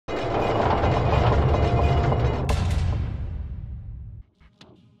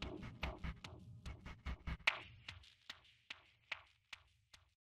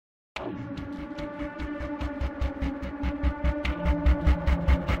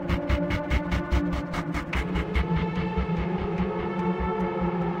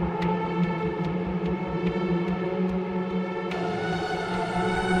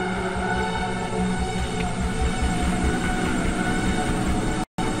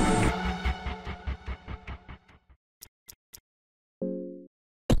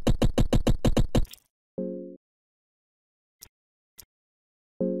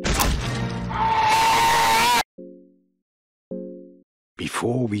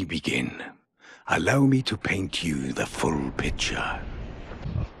Before we begin, allow me to paint you the full picture.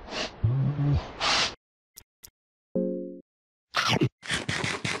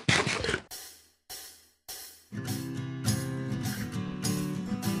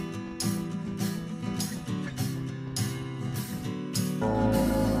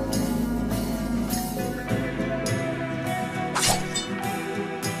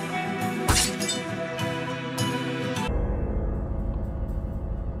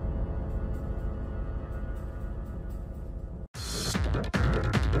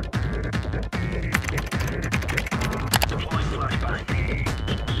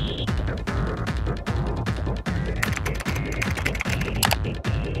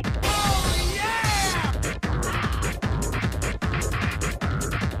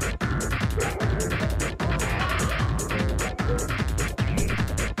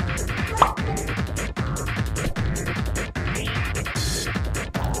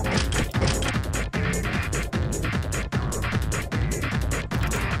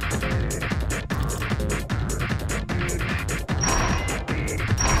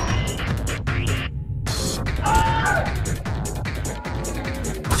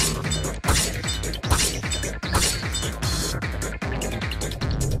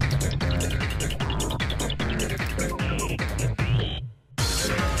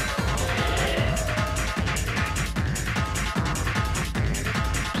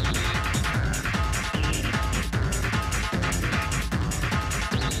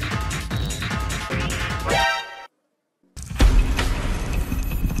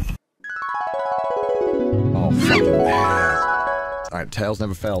 Alright, tails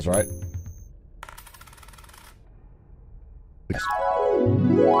never fails, right? Yes.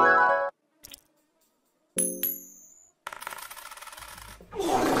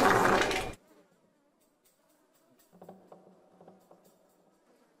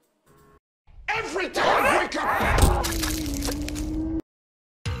 Every time I wake up!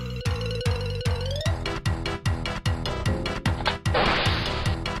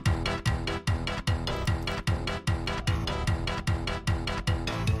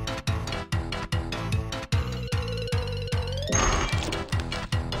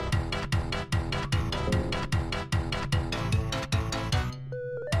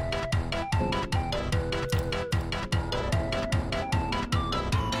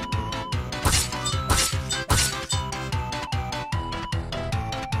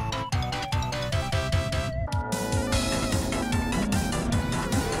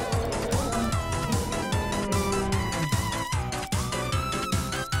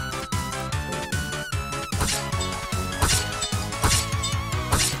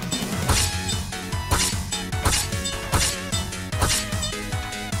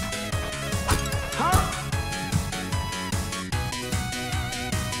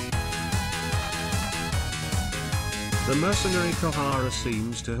 The mercenary Kohara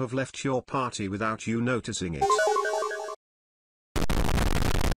seems to have left your party without you noticing it.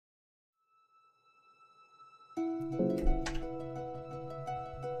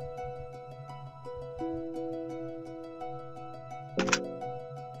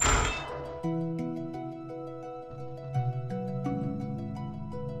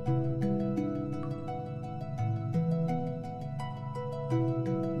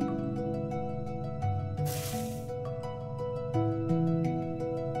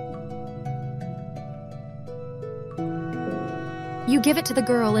 You give it to the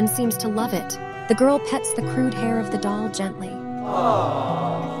girl and seems to love it. The girl pets the crude hair of the doll gently.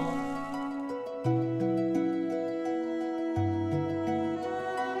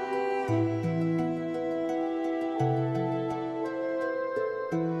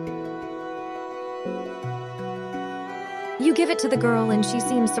 You give it to the girl and she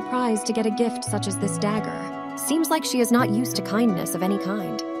seems surprised to get a gift such as this dagger. Seems like she is not used to kindness of any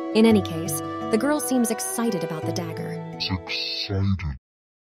kind. In any case, the girl seems excited about the dagger. Excited.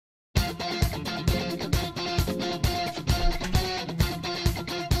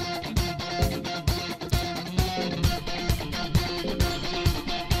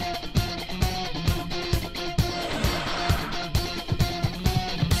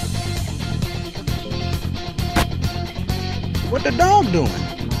 What the dog doing?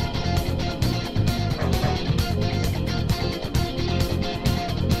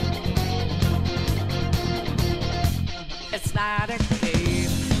 It's not a game,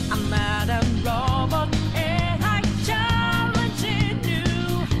 I'm not a robot, and I challenge you.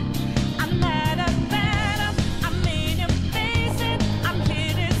 I'm not a phantom, I'm in your face and I'm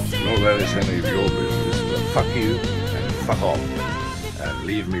here to see. Not that it's any of your business, but fuck you and fuck off. And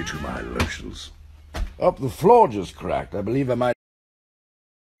leave me to my lotions. Up, the floor just cracked. I believe I might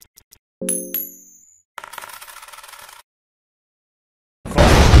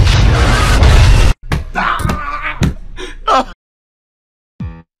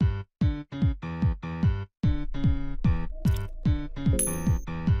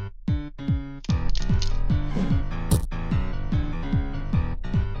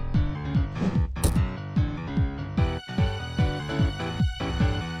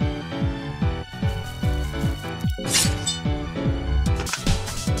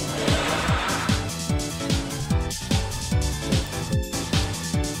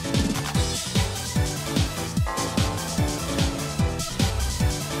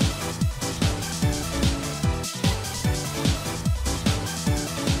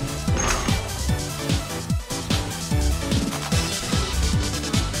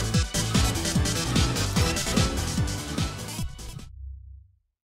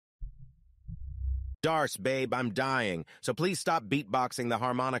arse, babe. I'm dying. So please stop beatboxing the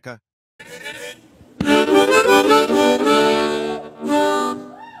harmonica.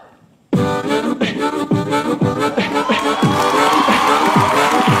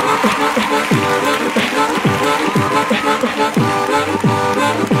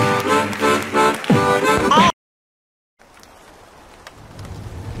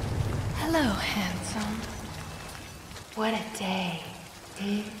 Hello, handsome. What a day,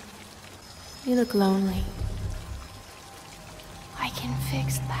 dude. You look lonely. I can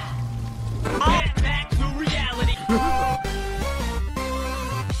fix that.